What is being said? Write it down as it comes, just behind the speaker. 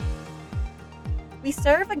We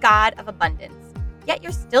serve a God of abundance, yet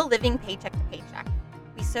you're still living paycheck to paycheck.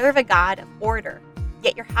 We serve a God of order,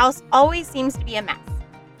 yet your house always seems to be a mess.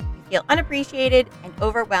 You feel unappreciated and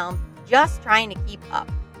overwhelmed just trying to keep up.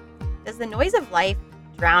 Does the noise of life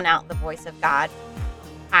drown out the voice of God?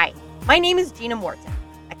 Hi, my name is Gina Morton,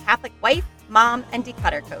 a Catholic wife, mom, and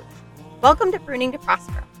declutter coach. Welcome to Pruning to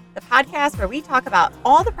Prosper, the podcast where we talk about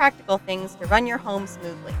all the practical things to run your home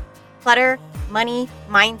smoothly. Clutter, money,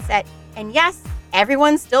 mindset, and yes,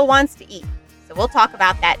 everyone still wants to eat, so we'll talk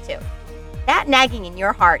about that too. That nagging in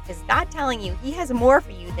your heart is God telling you He has more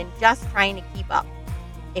for you than just trying to keep up.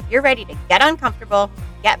 If you're ready to get uncomfortable,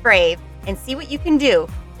 get brave, and see what you can do,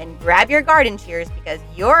 then grab your garden shears because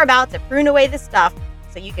you're about to prune away the stuff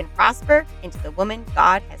so you can prosper into the woman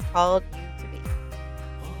God has called you to be.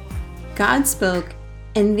 God spoke,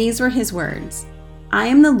 and these were His words. I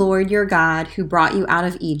am the Lord your God who brought you out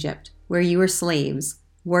of Egypt, where you were slaves.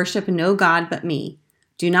 Worship no God but me.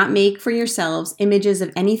 Do not make for yourselves images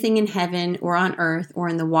of anything in heaven or on earth or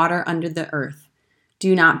in the water under the earth.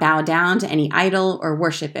 Do not bow down to any idol or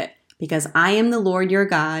worship it, because I am the Lord your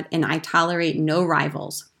God, and I tolerate no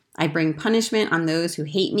rivals. I bring punishment on those who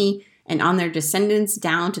hate me and on their descendants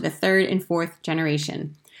down to the third and fourth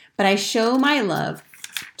generation. But I show my love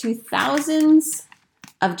to thousands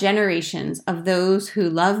of generations of those who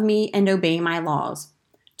love me and obey my laws.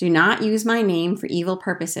 Do not use my name for evil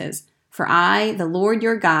purposes, for I, the Lord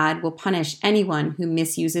your God, will punish anyone who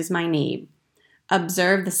misuses my name.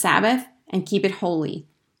 Observe the Sabbath and keep it holy.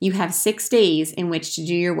 You have 6 days in which to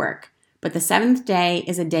do your work, but the seventh day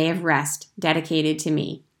is a day of rest dedicated to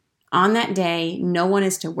me. On that day, no one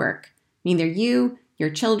is to work, neither you, your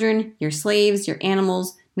children, your slaves, your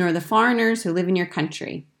animals, nor the foreigners who live in your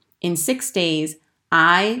country. In 6 days,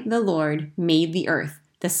 I, the Lord, made the earth,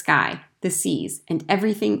 the sky, the seas, and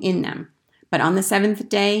everything in them. But on the seventh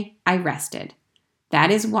day, I rested.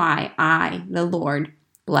 That is why I, the Lord,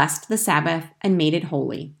 blessed the Sabbath and made it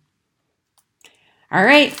holy. All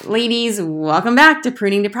right, ladies, welcome back to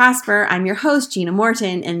Pruning to Prosper. I'm your host, Gina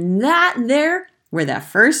Morton, and that there were the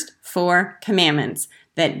first 4 commandments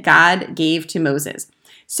that God gave to Moses.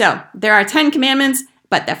 So there are 10 commandments,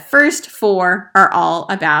 but the first 4 are all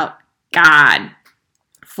about God.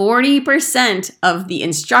 40% of the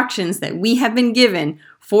instructions that we have been given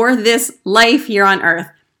for this life here on earth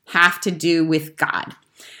have to do with God.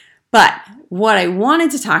 But what I wanted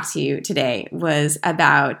to talk to you today was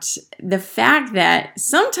about the fact that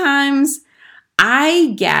sometimes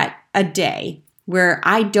I get a day where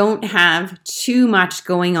I don't have too much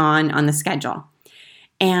going on the schedule.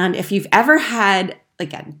 And if you've ever had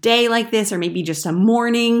like a day like this, or maybe just a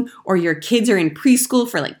morning, or your kids are in preschool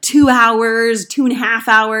for like 2 hours, 2.5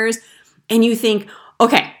 hours, and you think,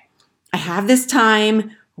 okay, I have this time.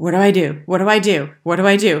 What do I do? What do I do? What do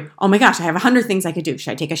I do? Oh my gosh, I have 100 things I could do.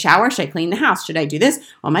 Should I take a shower? Should I clean the house? Should I do this?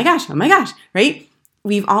 Oh my gosh, right?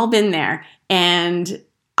 We've all been there, and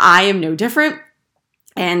I am no different.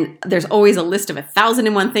 And there's always a list of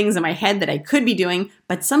 1,001 things in my head that I could be doing,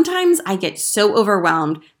 but sometimes I get so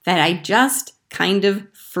overwhelmed that I just kind of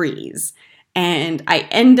freeze. And I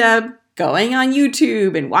end up going on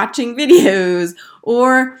YouTube and watching videos,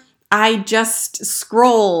 or I just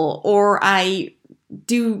scroll, or I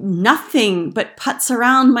do nothing but putz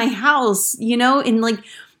around my house, and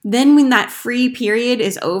then when that free period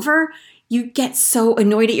is over, you get so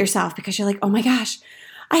annoyed at yourself because you're like, oh my gosh,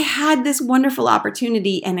 I had this wonderful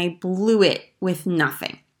opportunity and I blew it with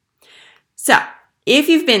nothing. So if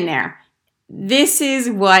you've been there, this is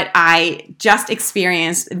what I just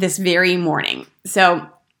experienced this very morning. So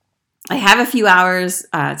I have a few hours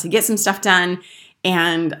to get some stuff done,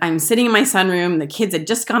 and I'm sitting in my sunroom. The kids had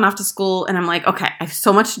just gone off to school, and I'm like, okay, I have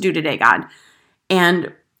so much to do today, God.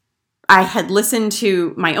 And I had listened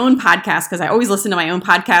to my own podcast, because I always listen to my own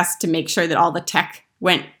podcast to make sure that all the tech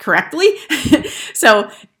went correctly.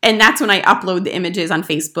 And that's when I upload the images on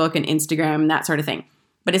Facebook and Instagram and that sort of thing.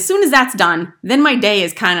 But as soon as that's done, then my day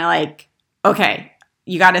is kind of like, okay,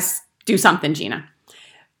 you got to do something, Gina.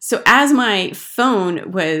 So as my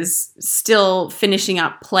phone was still finishing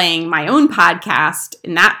up playing my own podcast,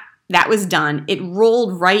 and that was done, it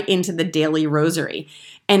rolled right into the daily rosary.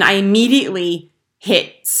 And I immediately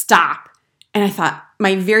hit stop. And I thought,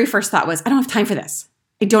 my very first thought was, I don't have time for this.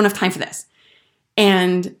 I don't have time for this.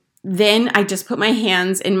 And then I just put my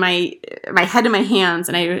hands in my head in my hands,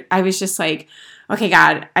 and I was just like, okay,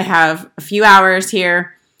 God, I have a few hours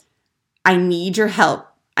here. I need your help.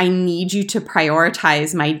 I need you to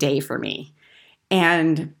prioritize my day for me.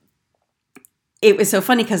 And it was so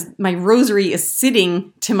funny because my rosary is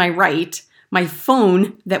sitting to my right. My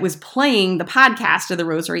phone that was playing the podcast of the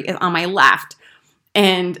rosary is on my left.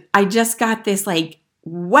 And I just got this like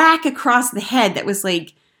whack across the head that was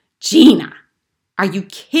like, Gina, are you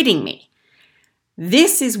kidding me?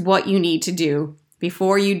 This is what you need to do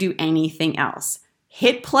before you do anything else.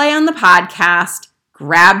 Hit play on the podcast,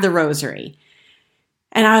 grab the rosary.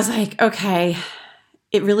 And I was like, okay,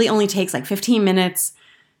 it really only takes like 15 minutes.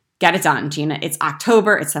 Get it done, Gina. It's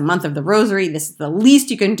October. It's the month of the rosary. This is the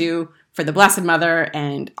least you can do for the Blessed Mother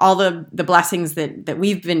and all the blessings that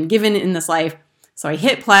we've been given in this life. So I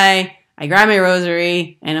hit play, I grab my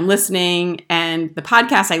rosary, and I'm listening. And the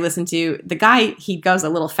podcast I listen to, the guy, he goes a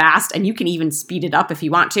little fast, and you can even speed it up if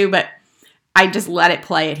you want to, but I just let it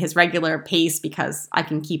play at his regular pace because I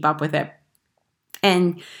can keep up with it.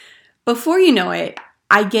 And before you know it,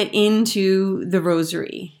 I get into the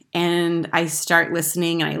rosary and I start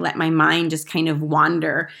listening, and I let my mind just kind of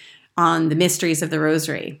wander on the mysteries of the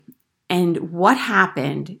rosary. And what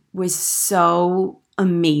happened was so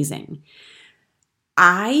amazing.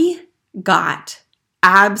 I got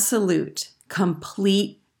absolute,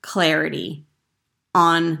 complete clarity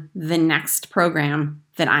on the next program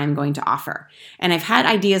that I'm going to offer. And I've had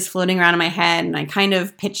ideas floating around in my head, and I kind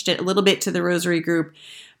of pitched it a little bit to the rosary group,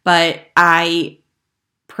 but I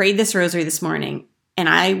prayed this rosary this morning and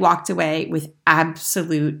I walked away with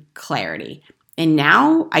absolute clarity. And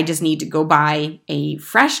now I just need to go buy a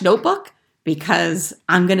fresh notebook because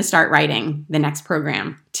I'm going to start writing the next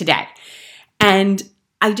program today. And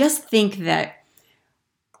I just think that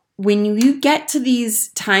when you get to these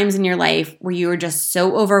times in your life where you are just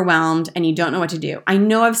so overwhelmed and you don't know what to do, I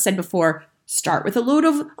know I've said before, start with a load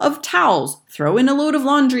of towels, throw in a load of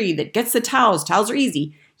laundry that gets the towels. Towels are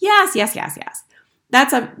easy. Yes.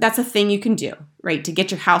 That's a thing you can do, right? To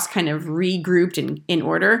get your house kind of regrouped and in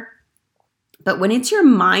order. But when it's your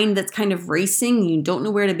mind that's kind of racing, you don't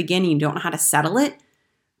know where to begin, and you don't know how to settle it,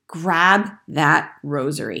 grab that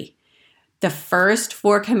rosary. The first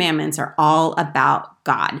 4 commandments are all about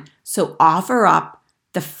God. So offer up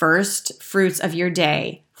the first fruits of your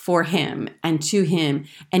day for Him and to Him,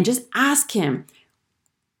 and just ask Him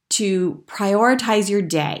to prioritize your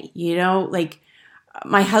day. You know, like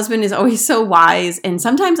my husband is always so wise, and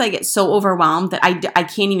sometimes I get so overwhelmed that I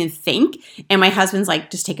can't even think. And my husband's like,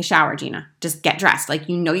 just take a shower, Gina. Just get dressed. Like,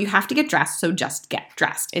 you know you have to get dressed, so just get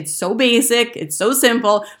dressed. It's so basic. It's so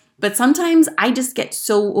simple. But sometimes I just get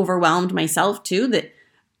so overwhelmed myself too that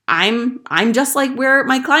I'm just like where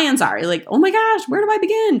my clients are. Like, oh my gosh, where do I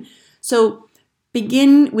begin? So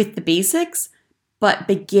begin with the basics, but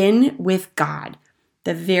begin with God.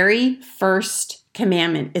 The very first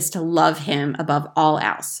commandment is to love Him above all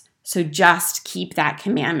else. So just keep that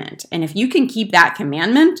commandment. And if you can keep that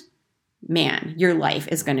commandment, man, your life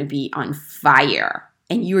is going to be on fire.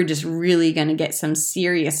 And you are just really going to get some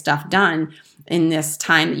serious stuff done in this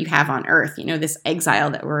time that you have on earth, you know, this exile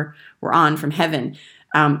that we're on from heaven.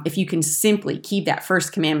 If you can simply keep that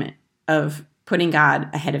first commandment of putting God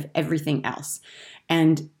ahead of everything else.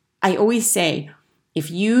 And I always say,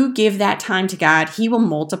 if you give that time to God, He will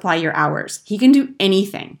multiply your hours. He can do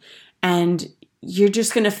anything. And you're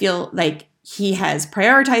just going to feel like He has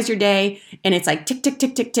prioritized your day. And it's like, tick, tick,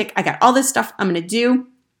 tick, tick, tick. I got all this stuff I'm going to do.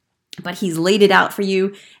 But He's laid it out for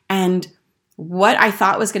you. And what I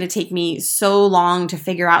thought was going to take me so long to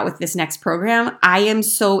figure out with this next program, I am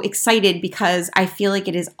so excited because I feel like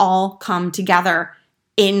it has all come together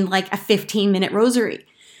in like a 15-minute rosary.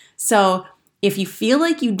 So if you feel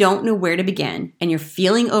like you don't know where to begin and you're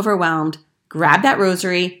feeling overwhelmed, grab that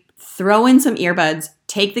rosary, throw in some earbuds,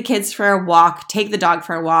 take the kids for a walk, take the dog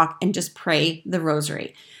for a walk, and just pray the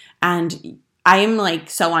rosary. And I am like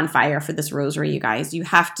so on fire for this rosary, you guys. You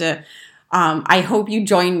have to, I hope you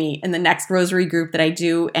join me in the next rosary group that I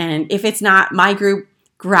do. And if it's not my group,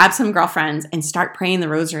 grab some girlfriends and start praying the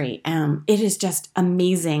rosary. It is just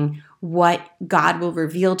amazing what God will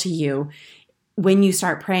reveal to you when you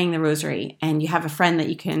start praying the rosary and you have a friend that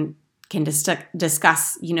you can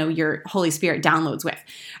discuss, you know, your Holy Spirit downloads with.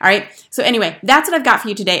 All right. So anyway, that's what I've got for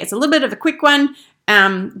you today. It's a little bit of a quick one.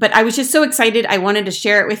 But I was just so excited. I wanted to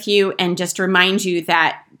share it with you and just remind you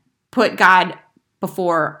that put God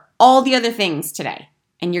before all the other things today,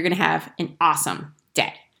 and you're going to have an awesome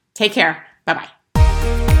day. Take care. Bye-bye.